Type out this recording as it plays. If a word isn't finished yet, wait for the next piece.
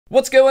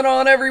What's going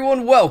on,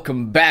 everyone?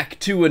 Welcome back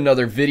to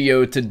another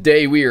video.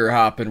 Today we are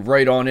hopping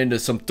right on into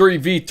some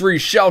 3v3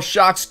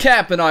 Shellshocks.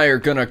 Cap and I are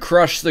gonna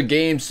crush the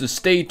game, so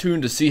stay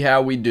tuned to see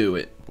how we do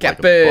it.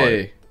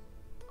 Cappe!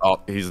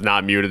 Oh, he's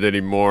not muted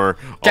anymore.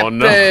 Cappe! Oh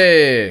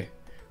no.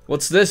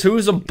 What's this?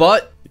 Who's a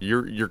butt?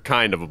 You're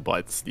kind of a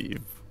butt,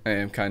 Steve. I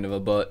am kind of a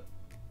butt.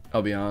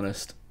 I'll be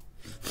honest.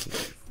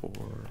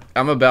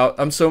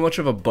 I'm so much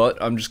of a butt,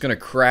 I'm just gonna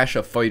crash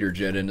a fighter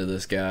jet into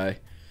this guy.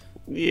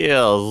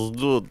 Yes,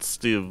 do it,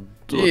 Steve.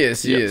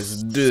 Yes,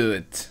 do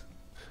it.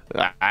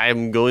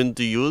 I'm going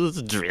to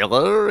use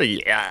driller,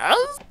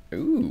 yes?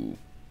 Ooh.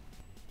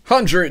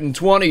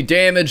 120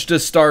 damage to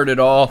start it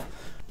all.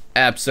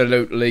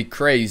 Absolutely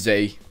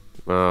crazy.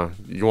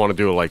 You want to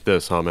do it like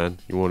this, huh, man?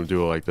 You want to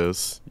do it like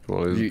this? You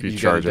want to be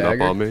charging up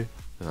on me?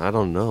 I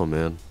don't know,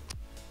 man.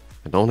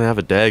 I don't have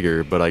a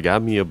dagger, but I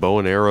got me a bow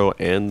and arrow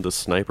and the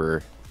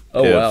sniper.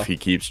 Oh, wow. If he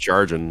keeps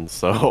charging,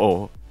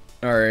 so...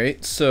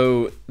 Alright,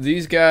 so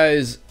these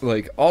guys,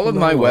 like, all of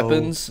my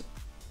weapons...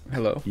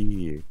 Hello.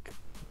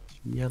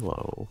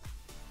 Yellow.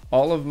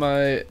 All of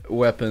my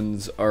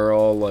weapons are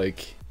all,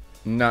 like,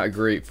 not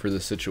great for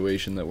the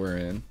situation that we're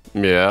in.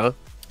 Yeah?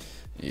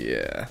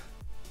 Yeah.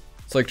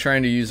 It's like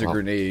trying to use a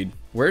grenade.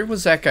 Where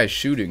was that guy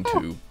shooting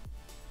to?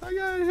 I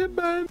got hit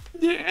by...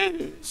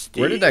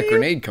 Where did that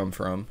grenade come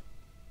from?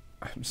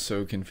 I'm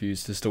so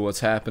confused as to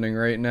what's happening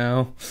right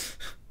now.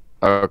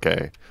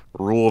 Okay,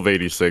 rule of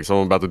 86. I'm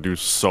about to do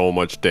so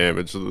much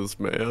damage to this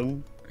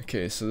man.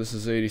 Okay, so this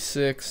is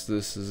 86,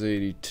 this is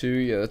 82.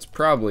 Yeah, that's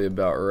probably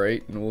about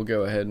right. And we'll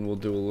go ahead and we'll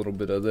do a little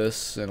bit of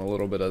this and a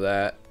little bit of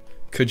that.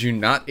 Could you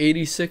not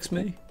 86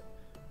 me?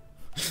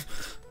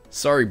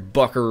 Sorry,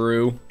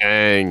 buckaroo.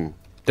 Dang.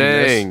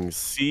 Dang.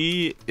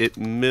 See, it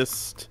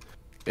missed.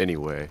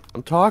 Anyway,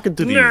 I'm talking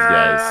to these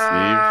guys,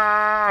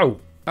 Steve.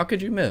 How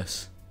could you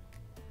miss?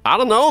 I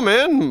don't know,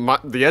 man.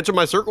 The edge of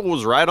my circle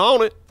was right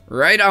on it.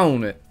 Right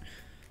on it.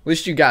 At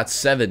least you got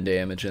 7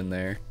 damage in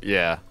there.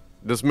 Yeah.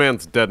 This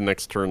man's dead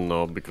next turn,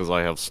 though, because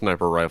I have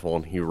sniper rifle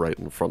and he right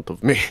in front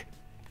of me.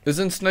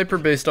 Isn't sniper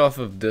based off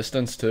of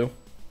distance, too?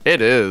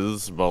 It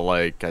is, but,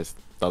 like,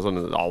 doesn't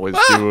it always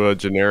do a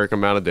generic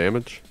amount of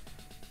damage?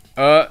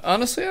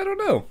 Honestly, I don't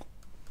know.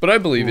 But I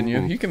believe in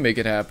you. You can make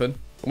it happen.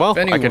 Well,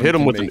 I could hit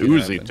him with an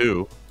Uzi,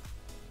 too.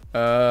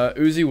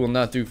 Uzi will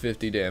not do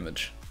 50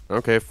 damage.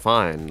 Okay,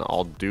 fine.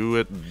 I'll do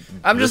it.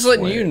 I'm just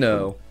letting you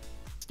know.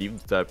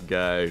 Steve's the type of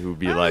guy who'd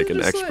be like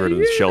an expert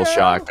in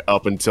Shellshock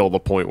up until the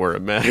point where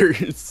it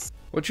matters.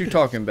 What you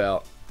talking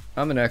about?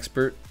 I'm an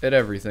expert at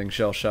everything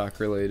Shellshock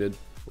related.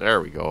 There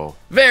we go.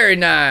 Very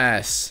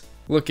nice.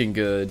 Looking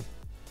good.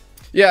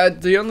 Yeah,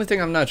 the only thing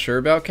I'm not sure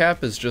about,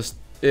 Cap, is just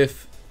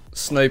if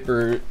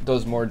sniper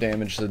does more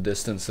damage the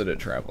distance that it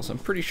travels. I'm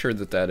pretty sure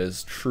that that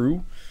is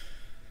true.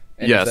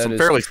 And yes, I'm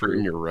fairly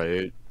certain you're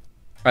right.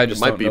 I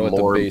just don't know what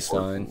the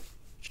baseline.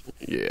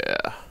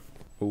 Yeah.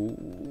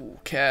 Ooh,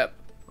 Cap.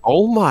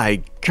 Oh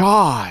my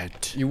god.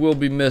 You will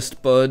be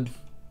missed, bud.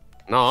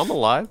 No, I'm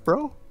alive,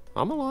 bro.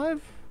 I'm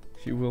alive.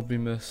 You will be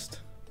missed.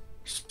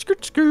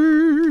 Skirt,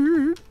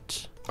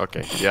 skirt.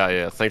 Okay,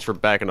 yeah. Thanks for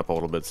backing up a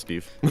little bit,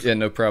 Steve. Yeah,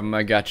 no problem.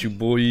 I got you,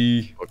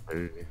 boy.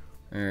 Okay.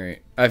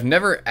 Alright. I've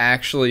never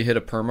actually hit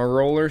a perma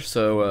roller,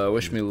 so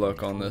wish me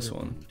luck on this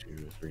one. 1,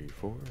 2, 3,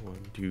 4. 1,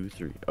 2,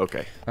 3.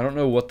 Okay. I don't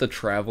know what the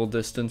travel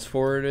distance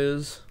for it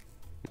is.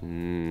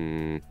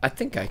 I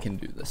think I can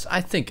do this.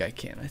 I think I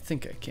can.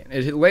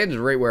 It landed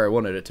right where I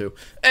wanted it to.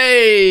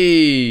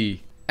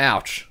 Hey!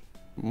 Ouch.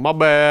 My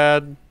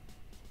bad.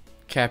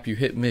 Cap, you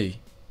hit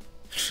me.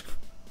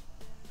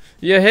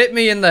 You hit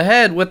me in the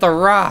head with a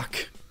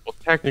rock. Well,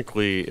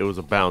 technically, it was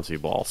a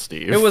bouncy ball,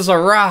 Steve. It was a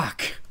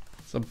rock.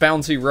 It's a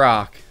bouncy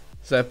rock.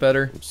 Is that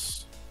better?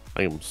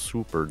 I am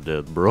super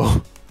dead,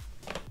 bro.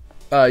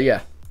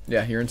 Yeah.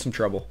 Yeah, you're in some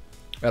trouble.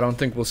 I don't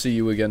think we'll see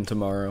you again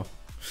tomorrow.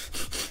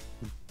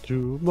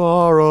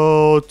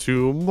 Tomorrow.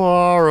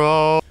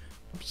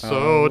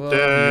 So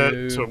dead.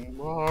 You.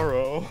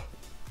 Tomorrow.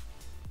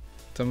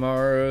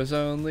 Tomorrow's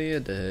only a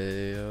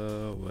day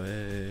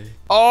away.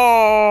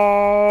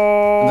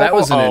 Oh! That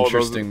was an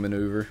interesting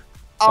maneuver.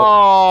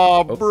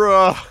 Oh,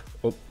 bruh.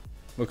 Oh,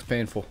 looks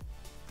painful.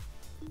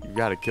 You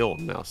gotta kill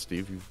them now,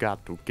 Steve. You've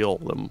got to kill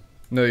them.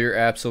 No, you're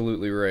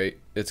absolutely right.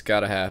 It's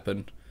gotta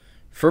happen.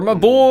 For my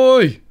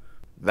boy!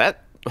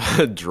 That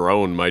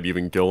drone might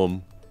even kill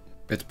him.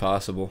 It's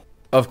possible.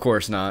 Of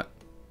course not.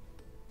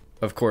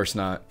 Of course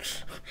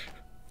not.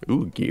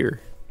 Ooh,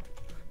 gear.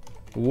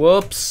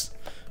 Whoops.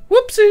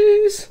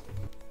 Whoopsies!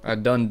 I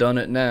done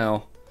it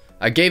now.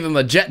 I gave him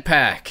a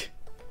jetpack.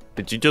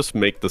 Did you just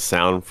make the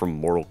sound from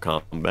Mortal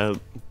Kombat?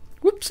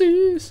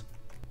 Whoopsies.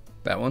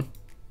 That one?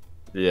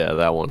 Yeah,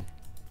 that one.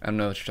 I don't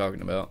know what you're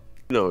talking about.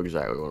 You know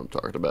exactly what I'm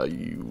talking about,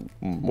 you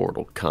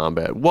Mortal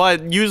Kombat.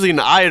 What? Using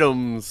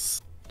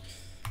items?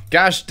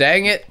 Gosh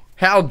dang it.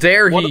 How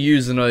dare he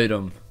use an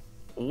item?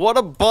 What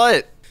a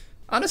butt.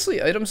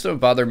 Honestly, items don't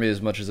bother me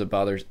as much as it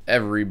bothers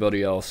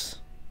everybody else.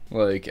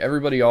 Like,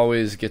 everybody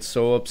always gets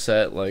so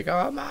upset, like,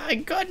 oh my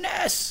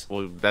goodness!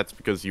 Well, that's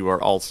because you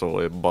are also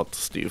a butt,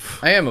 Steve.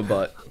 I am a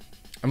butt.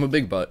 I'm a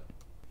big butt.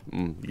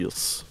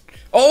 Yes.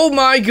 Oh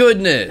my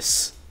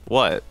goodness!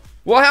 What?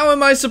 Well, how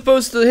am I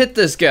supposed to hit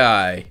this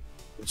guy?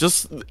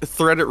 Just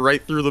thread it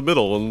right through the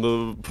middle and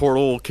the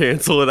portal will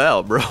cancel it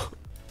out, bro.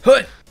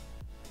 Hut!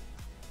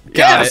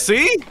 Yeah,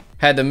 see?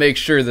 Had to make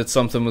sure that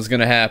something was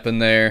gonna happen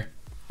there.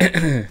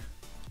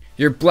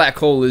 Your black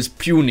hole is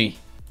puny.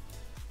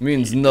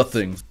 Means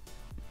nothing.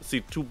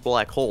 See, two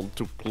black holes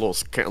too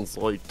close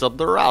cancel each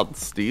other out,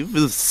 Steve.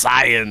 It's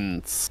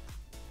science.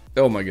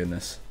 Oh my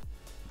goodness.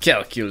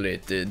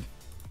 Calculated.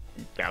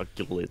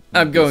 Calculate.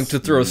 I'm going to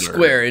throw a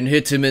square and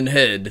hit him in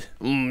head.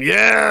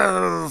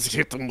 Yes!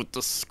 Hit him with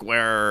the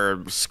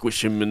square.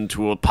 Squish him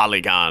into a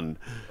polygon.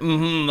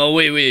 Oh,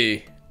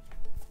 wee.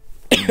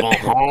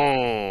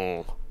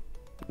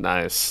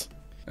 Nice.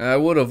 I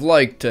would have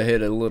liked to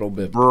hit a little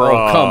bit.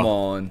 Bruh. Oh, come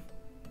on.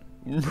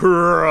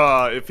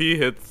 Bruh, if he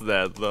hits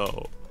that,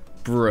 though.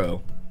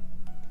 Bro.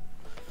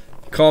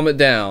 Calm it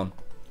down.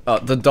 The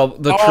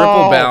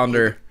triple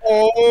bounder.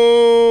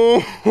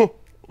 Oh!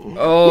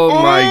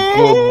 Oh my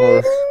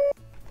goodness.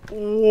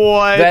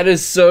 What? That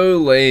is so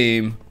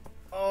lame.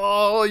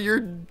 Oh,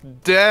 you're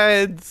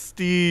dead,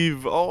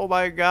 Steve. Oh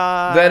my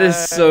god. That is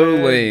so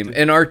lame.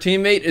 And our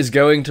teammate is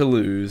going to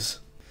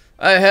lose.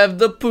 I have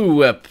the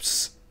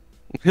poo-weps.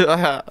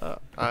 I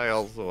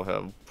also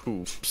have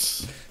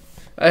poops.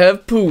 I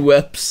have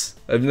poo-weps.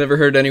 I've never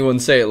heard anyone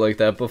say it like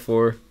that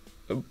before.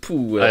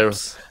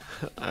 Poo-weps.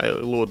 I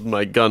load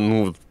my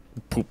gun with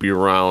poopy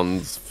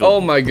rounds.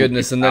 Oh my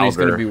goodness, and then he's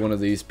gonna be one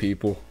of these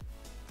people.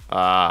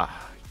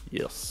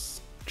 Yes.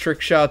 Trick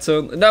shots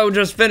only. No,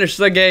 just finish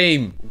the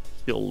game.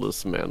 Kill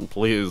this man,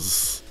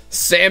 please.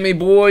 Sammy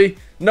boy.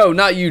 No,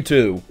 not you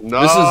two.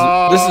 No. This is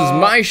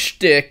my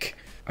shtick.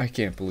 I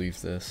can't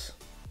believe this.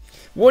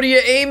 What are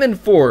you aiming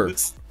for?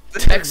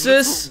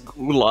 Texas?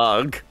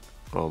 Gulag.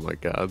 Oh my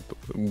god.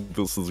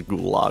 This is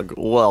Gulag.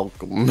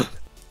 Welcome.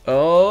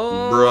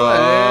 Oh,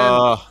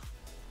 bruh.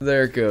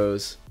 There it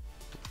goes.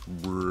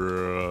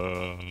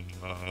 Bruh.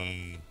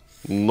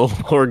 No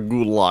more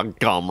Gulag,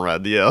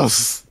 comrade,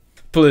 yes.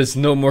 Please,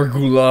 no more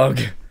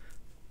Gulag.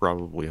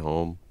 Probably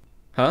home.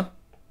 Huh?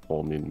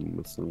 Homing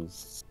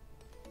missiles.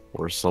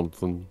 Or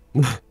something.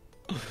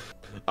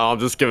 I'm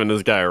just giving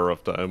this guy a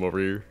rough time over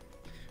here.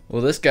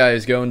 Well, this guy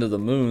is going to the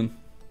moon.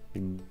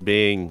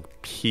 Bang,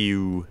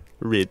 pew,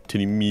 red to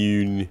the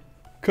moon.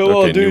 Come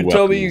on, dude,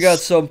 tell me you got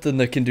something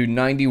that can do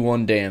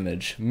 91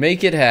 damage.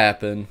 Make it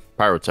happen.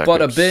 Pyrotechnics.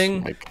 Bada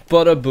bing, like,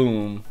 bada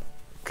boom.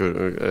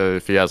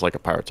 If he has like a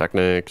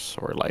pyrotechnics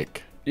or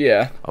like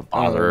yeah, a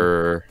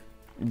bother.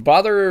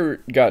 Bother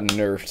got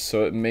nerfed,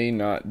 so it may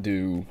not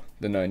do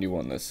the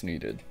 91 that's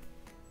needed.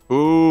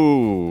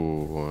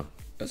 Ooh.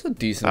 That's a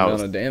decent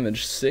amount of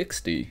damage,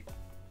 60.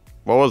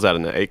 What was that,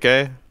 in the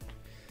AK?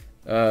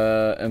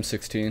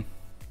 M16.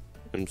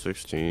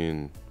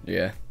 M16.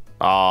 Yeah.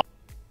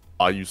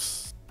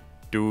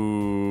 You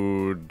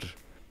dude.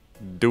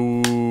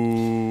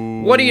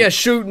 What are you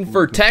shooting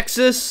for,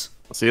 Texas?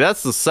 See,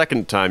 that's the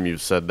second time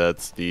you've said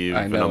that, Steve,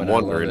 I know, and I'm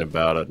wondering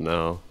about it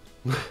now.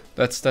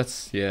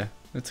 Yeah,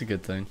 that's a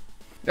good thing.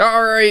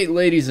 Alright,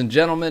 ladies and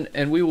gentlemen,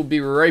 and we will be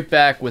right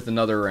back with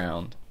another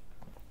round.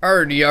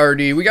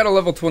 Alrighty, we got a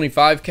level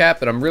 25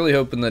 cap, and I'm really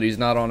hoping that he's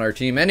not on our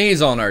team, and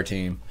he's on our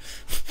team.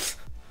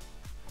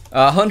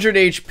 100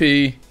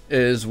 HP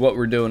is what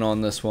we're doing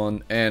on this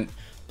one, and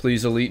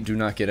please, Elite, do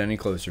not get any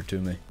closer to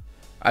me.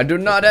 I do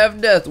not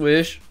have Death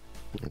Wish.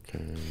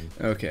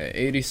 Okay,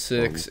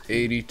 86,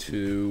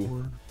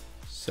 82,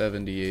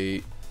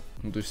 78,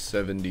 we'll do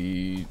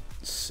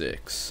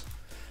 76.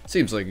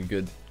 Seems like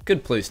a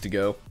good place to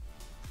go.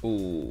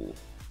 Ooh,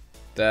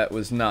 that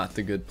was not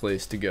the good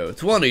place to go.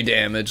 20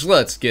 damage,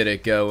 let's get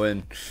it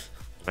going.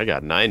 I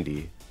got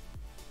 90.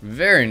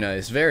 Very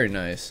nice, very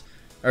nice.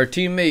 Our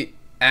teammate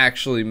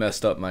actually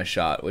messed up my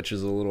shot, which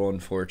is a little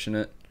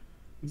unfortunate.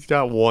 He's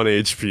got 1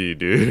 HP,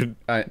 dude.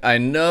 I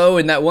know,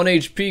 and that 1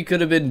 HP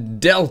could have been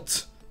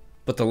dealt.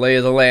 But the lay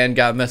of the land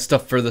got messed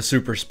up for the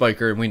super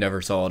spiker, and we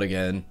never saw it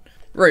again.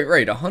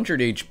 Right, 100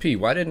 HP.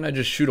 Why didn't I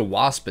just shoot a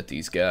wasp at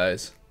these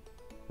guys?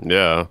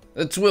 Yeah.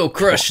 We'll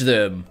crush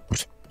them.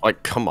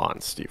 Like, come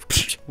on, Steve.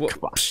 What,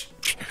 come on.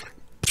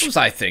 What was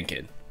I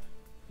thinking?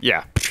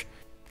 Yeah.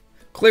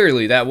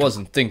 Clearly, that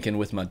wasn't thinking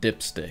with my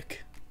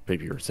dipstick.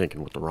 Maybe you were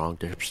thinking with the wrong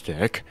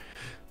dipstick.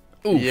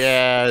 Oof.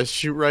 Yeah,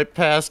 shoot right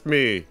past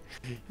me.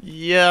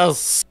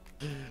 Yes.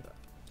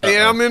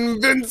 I'm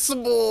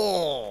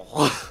invincible.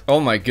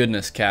 Oh my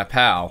goodness, Cap.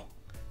 How?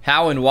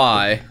 How and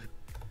why?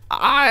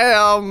 I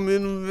am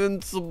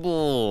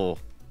invincible.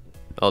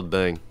 Oh,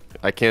 dang.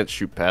 I can't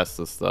shoot past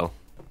this, though.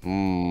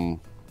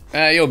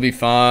 You'll be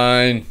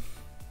fine.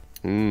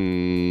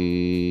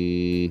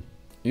 You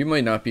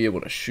might not be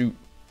able to shoot.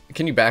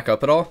 Can you back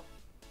up at all?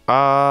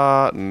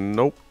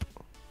 Nope.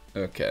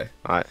 Okay.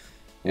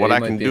 What I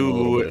can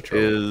do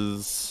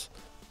is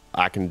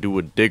I can do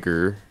a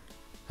digger,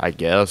 I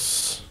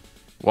guess.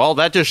 Well,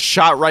 that just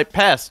shot right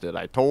past it.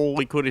 I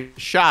totally could have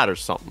shot or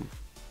something.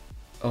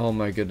 Oh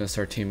my goodness,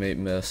 our teammate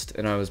missed,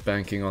 and I was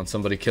banking on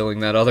somebody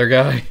killing that other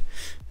guy.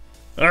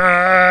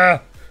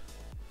 Ah!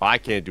 I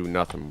can't do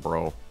nothing,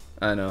 bro.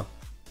 I know.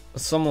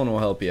 Someone will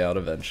help you out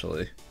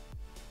eventually.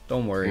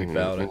 Don't worry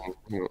about it.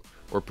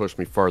 Or push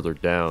me farther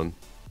down.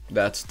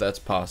 That's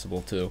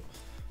possible too.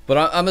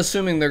 But I'm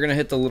assuming they're gonna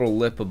hit the little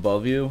lip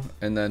above you,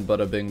 and then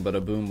bada bing,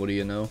 bada boom. What do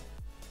you know?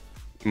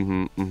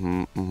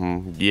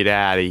 Get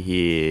out of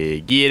here.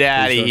 Get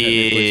out of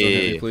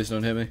here. Please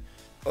don't hit me.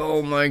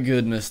 Oh my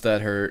goodness,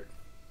 that hurt.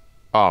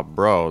 Oh,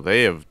 bro,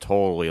 they have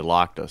totally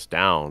locked us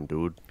down,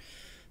 dude.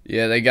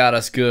 Yeah, they got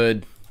us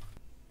good.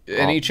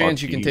 Any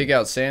chance you can take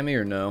out Sammy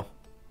or no?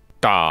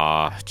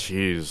 Ah,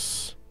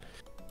 jeez.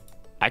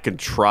 I can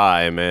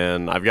try,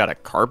 man. I've got a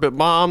carpet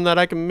bomb that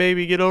I can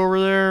maybe get over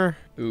there.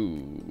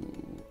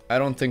 Ooh, I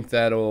don't think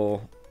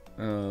that'll.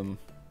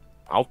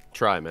 I'll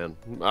try, man.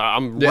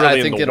 I'm yeah, really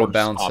I think in the it'll worst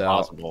bounce spot out.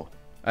 possible.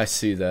 I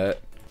see that.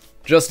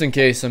 Just in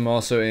case, I'm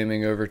also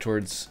aiming over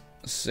towards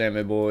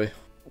Sammy boy.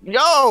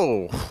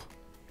 Yo!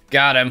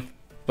 Got him.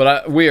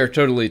 But we are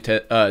totally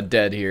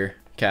dead here,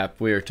 Cap.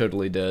 We are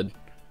totally dead.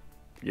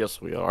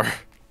 Yes, we are.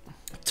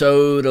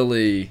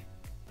 Totally.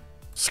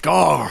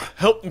 Scar,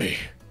 help me.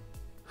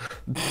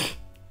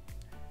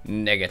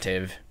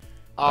 Negative.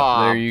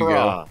 Ah, there you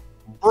go.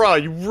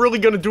 Bruh, you really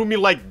gonna do me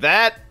like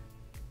that?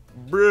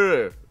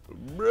 Bruh.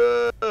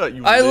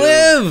 You I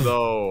live!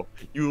 Though.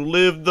 You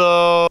live,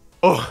 though.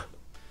 Oh.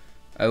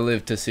 I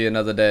live to see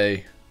another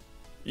day.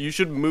 You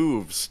should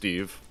move,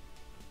 Steve.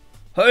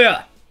 Oh,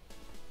 yeah.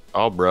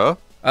 Oh, bruh.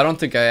 I don't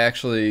think I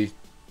actually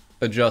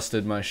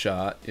adjusted my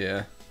shot.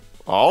 Yeah.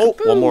 Oh,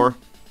 one more.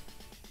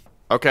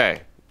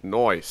 Okay.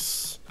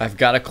 Nice. I've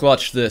got to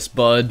clutch this,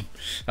 bud.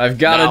 I've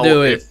got to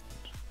do it.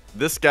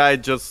 This guy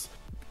just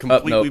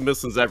completely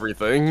misses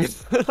everything.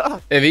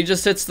 If he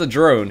just hits the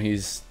drone,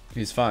 he's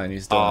fine.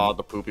 He's done. Ah,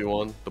 the poopy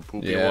one. The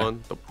poopy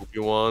one. The poopy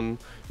one.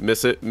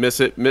 Miss it. Miss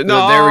it. No.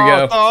 There we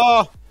go.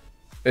 Oh.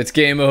 It's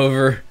game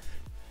over.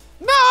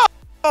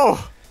 No.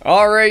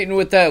 All right, and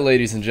with that,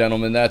 ladies and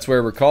gentlemen, that's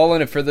where we're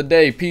calling it for the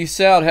day. Peace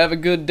out. Have a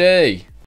good day.